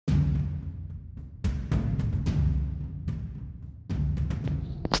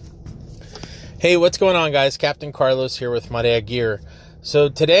Hey, what's going on, guys? Captain Carlos here with Marea Gear. So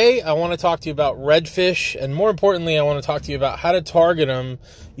today I want to talk to you about redfish, and more importantly, I want to talk to you about how to target them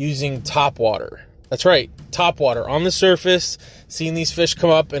using topwater. That's right, topwater on the surface, seeing these fish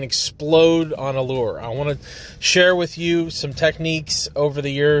come up and explode on a lure. I want to share with you some techniques over the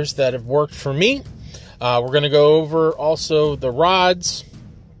years that have worked for me. We're going to go over also the rods,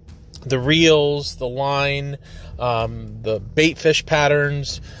 the reels, the line, the bait fish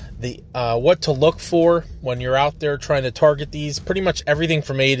patterns, the what to look for when you're out there trying to target these. Pretty much everything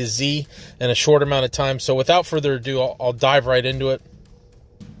from A to Z in a short amount of time. So without further ado, I'll dive right into it.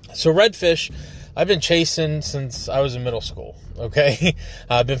 So redfish, I've been chasing since I was in middle school, okay?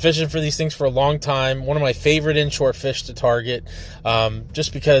 I've been fishing for these things for a long time. One of my favorite inshore fish to target,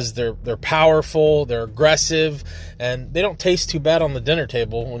 just because they're powerful, they're aggressive, and they don't taste too bad on the dinner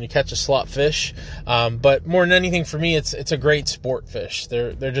table when you catch a slot fish. But more than anything for me, it's a great sport fish.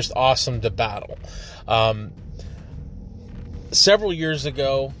 They're just awesome to battle. Several years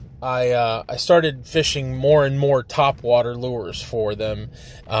ago, I started fishing more and more topwater lures for them,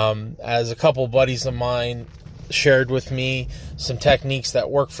 as a couple buddies of mine shared with me some techniques that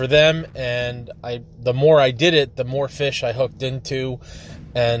work for them, and the more I did it, the more fish I hooked into,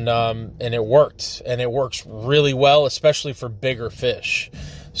 and it worked, and it works really well, especially for bigger fish.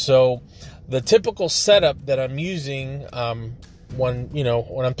 So the typical setup that I'm using, when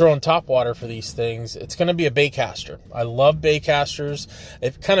I'm throwing topwater for these things, it's going to be a bait caster. I love bait casters.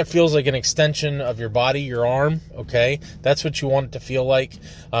 It kind of feels like an extension of your body, your arm. Okay, that's what you want it to feel like.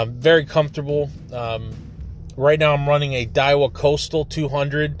 Very comfortable. Right now I'm running a Daiwa Coastal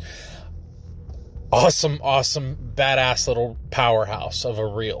 200. Awesome, badass little powerhouse of a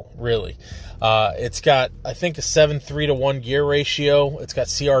reel, really. It's got, I think, a 7:3 to 1 gear ratio. It's got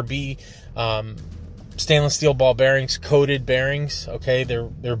CRB, stainless steel ball bearings, coated bearings. Okay,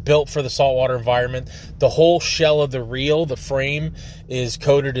 they're built for the saltwater environment. The whole shell of the reel, the frame, is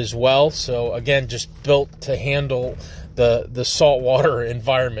coated as well. So again, just built to handle the saltwater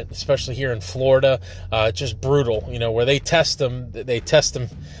environment, especially here in Florida. Just brutal. Where they test them.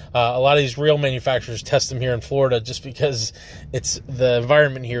 A lot of these reel manufacturers test them here in Florida just because the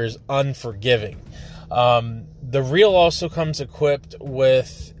environment here is unforgiving. The reel also comes equipped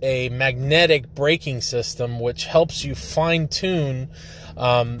with a magnetic braking system, which helps you fine-tune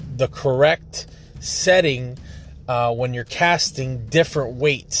the correct setting when you're casting different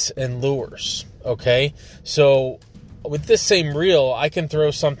weights and lures. Okay, so with this same reel, I can throw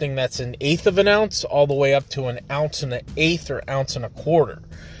something that's 1/8 of an ounce all the way up to 1 1/8 or 1 1/4 ounce.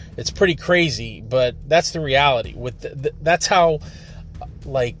 It's pretty crazy, but that's the reality. That's how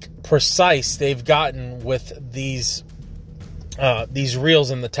precise they've gotten with these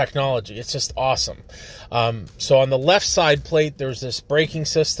reels and the technology. It's just awesome. So on the left side plate, there's this braking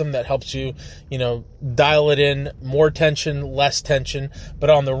system that helps you, dial it in, more tension, less tension.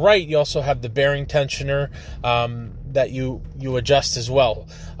 But on the right, you also have the bearing tensioner that you adjust as well.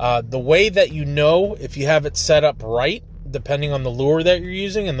 The way that you know if you have it set up right, depending on the lure that you're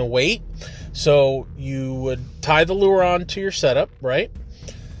using and the weight. So you would tie the lure on to your setup, right?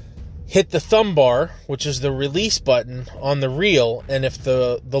 Hit the thumb bar, which is the release button on the reel, and if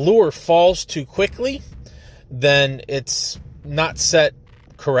the lure falls too quickly, then it's not set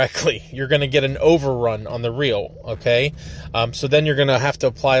correctly. You're going to get an overrun on the reel, okay? So then you're going to have to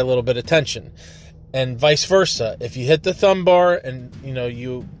apply a little bit of tension, and vice versa. If you hit the thumb bar and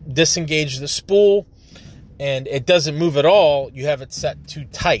you disengage the spool and it doesn't move at all, you have it set too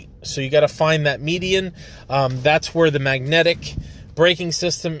tight. So you got to find that median. That's where the magnetic braking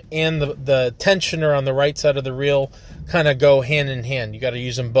system and the tensioner on the right side of the reel kind of go hand in hand. You got to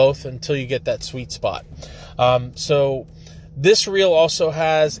use them both until you get that sweet spot. So this reel also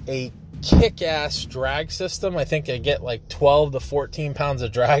has a kick-ass drag system. I think I get 12 to 14 pounds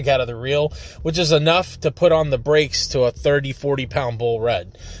of drag out of the reel, which is enough to put on the brakes to a 30, 40-pound bull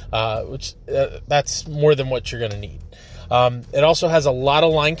red, which that's more than what you're going to need. It also has a lot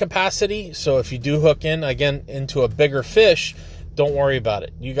of line capacity, so if you do hook in, again, into a bigger fish, don't worry about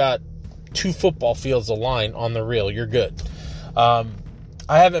it. You got 2 football fields of line on the reel. You're good. I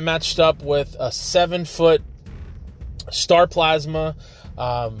have it matched up with a 7-foot Star Plasma,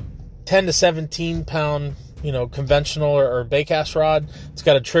 10 to 17 pound, conventional or baitcast rod. It's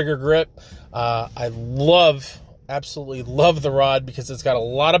got a trigger grip. I absolutely love the rod because it's got a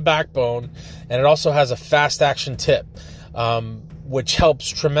lot of backbone, and it also has a fast action tip, which helps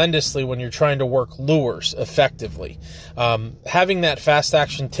tremendously when you're trying to work lures effectively. Having that fast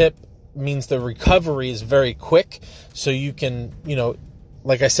action tip means the recovery is very quick, so you can,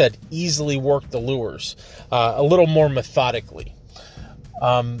 like I said, easily work the lures a little more methodically.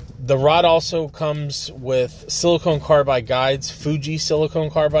 The rod also comes with silicone carbide guides, Fuji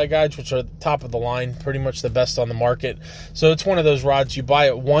silicone carbide guides, which are top of the line, pretty much the best on the market. So it's one of those rods you buy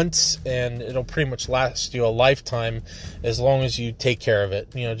it once and it'll pretty much last you a lifetime as long as you take care of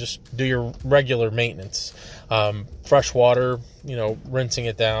it. Just do your regular maintenance, fresh water, rinsing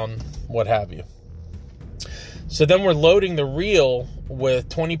it down, what have you. So then we're loading the reel with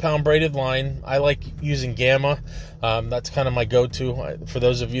 20-pound braided line. I like using Gamma. That's kind of my go-to. For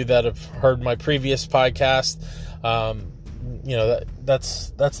those of you that have heard my previous podcast,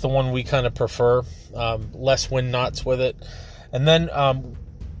 that's the one we kind of prefer. Less wind knots with it. And then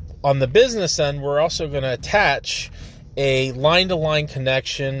on the business end, we're also going to attach a line-to-line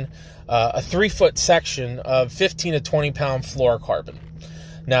connection, a 3-foot section of 15 to 20-pound fluorocarbon.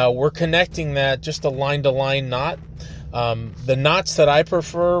 Now, we're connecting that just a line-to-line knot. The knots that I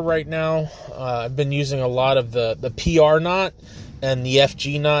prefer right now, I've been using a lot of the PR knot and the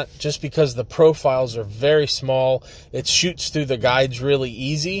FG knot just because the profiles are very small. It shoots through the guides really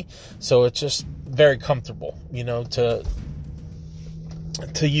easy, so it's just very comfortable,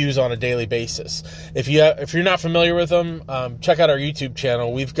 to use on a daily basis. If you're not familiar with them, check out our YouTube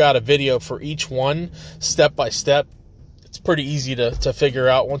channel. We've got a video for each one, step by step. It's pretty easy to figure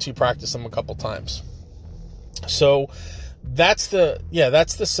out once you practice them a couple times. So that's the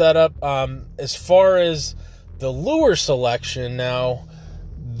setup. As far as the lure selection now,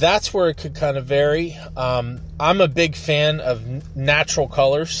 that's where it could kind of vary. I'm a big fan of natural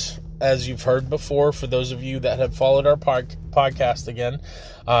colors, as you've heard before, for those of you that have followed our podcast again.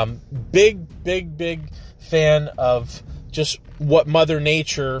 Big fan of just what Mother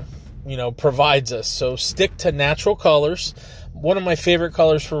Nature provides us. So stick to natural colors. One of my favorite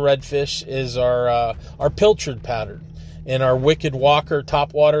colors for redfish is our pilchard pattern. In our Wicked Walker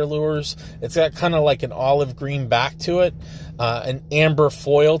Topwater lures, it's got kind of like an olive green back to it, an amber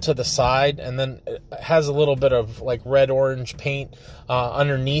foil to the side, and then it has a little bit of like red-orange paint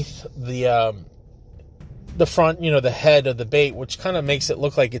underneath the front, the head of the bait, which kind of makes it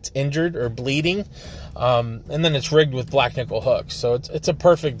look like it's injured or bleeding. And then it's rigged with black nickel hooks. So it's a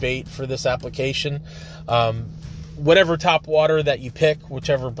perfect bait for this application. Whatever Topwater that you pick,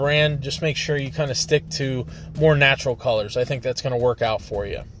 whichever brand, just make sure you kind of stick to more natural colors. I think that's going to work out for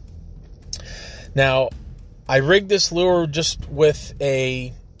you. Now, I rigged this lure just with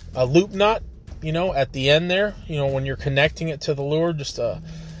a loop knot, at the end there, when you're connecting it to the lure, just a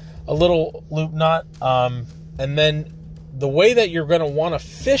little loop knot. And then the way that you're going to want to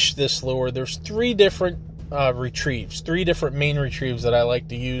fish this lure, there's 3 different retrieves, 3 different main retrieves that I like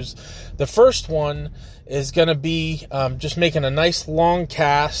to use. The first one is going to be just making a nice long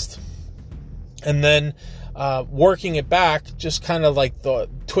cast and then working it back, just kind of like the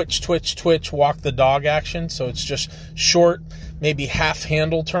twitch, walk the dog action. So it's just short, maybe half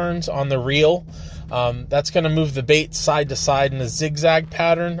handle turns on the reel. That's going to move the bait side to side in a zigzag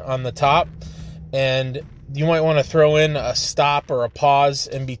pattern on the top. And you might want to throw in a stop or a pause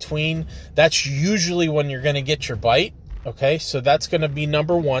in between. That's usually when you're going to get your bite. Okay, so that's going to be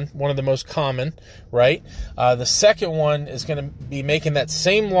number one of the most common, right? The second one is going to be making that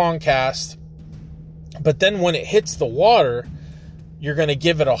same long cast, but then when it hits the water, you're going to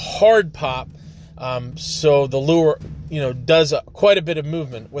give it a hard pop, so the lure, does quite a bit of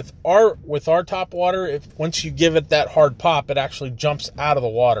movement. With our Topwater, once you give it that hard pop, it actually jumps out of the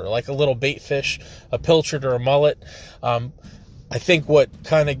water like a little bait fish, a pilchard or a mullet. I think what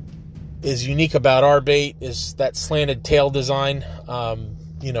kind of is unique about our bait is that slanted tail design.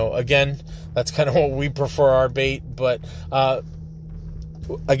 Again, that's kind of what we prefer our bait, but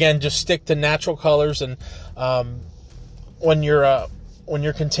again, just stick to natural colors. And when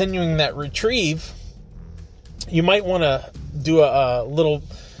you're continuing that retrieve, you might want to do a little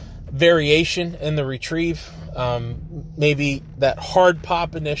variation in the retrieve. Maybe that hard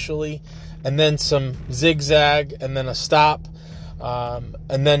pop initially, and then some zigzag, and then a stop,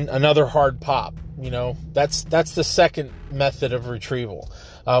 and then another hard pop. That's the second method of retrieval,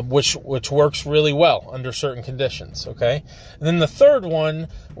 which works really well under certain conditions. Okay, and then the third one,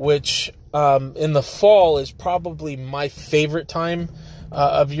 which in the fall is probably my favorite time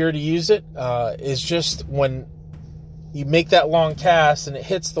of year to use it, is just when you make that long cast and it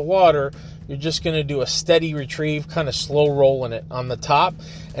hits the water. You're just going to do a steady retrieve, kind of slow rolling it on the top,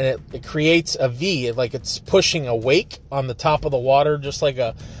 and it creates a V, like it's pushing a wake on the top of the water, just like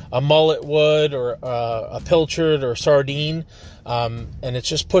a mullet would, or a pilchard or sardine, and it's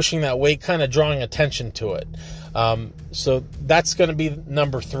just pushing that wake, kind of drawing attention to it. So that's going to be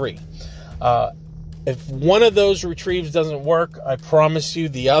number 3. If one of those retrieves doesn't work, I promise you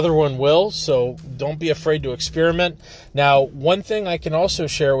the other one will, so don't be afraid to experiment. Now, one thing I can also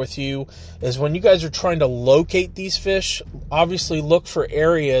share with you is when you guys are trying to locate these fish, obviously look for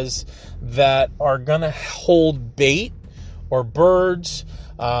areas that are going to hold bait or birds.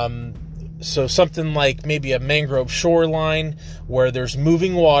 So something like maybe a mangrove shoreline where there's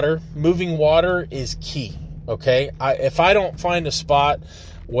moving water. Moving water is key, okay? If I don't find a spot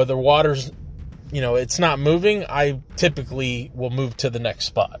where the water's, it's not moving, I typically will move to the next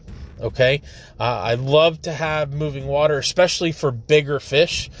spot, okay? I love to have moving water, especially for bigger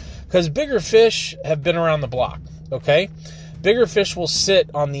fish, because bigger fish have been around the block, okay? Bigger fish will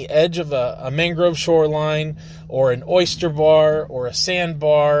sit on the edge of a mangrove shoreline or an oyster bar or a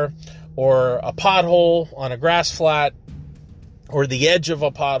sandbar or a pothole on a grass flat or the edge of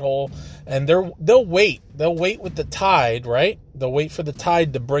a pothole, and they'll wait. They'll wait with the tide, right? They'll wait for the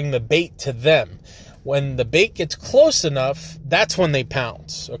tide to bring the bait to them. When the bait gets close enough, that's when they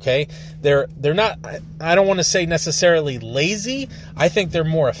pounce, okay? They're not, I don't want to say necessarily lazy. I think they're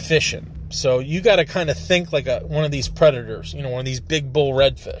more efficient. So you got to kind of think like one of these predators, one of these big bull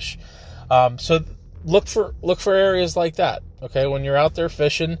redfish. So look for areas like that, okay, when you're out there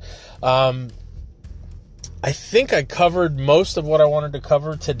fishing. I think I covered most of what I wanted to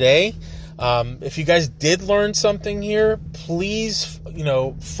cover today. If you guys did learn something here, please,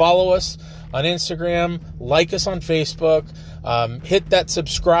 follow us on Instagram, like us on Facebook, hit that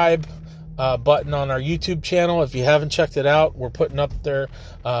subscribe button on our YouTube channel. If you haven't checked it out, we're putting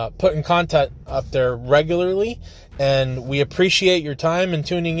content up there regularly, and we appreciate your time and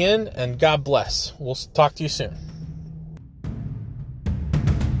tuning in, and God bless. We'll talk to you soon.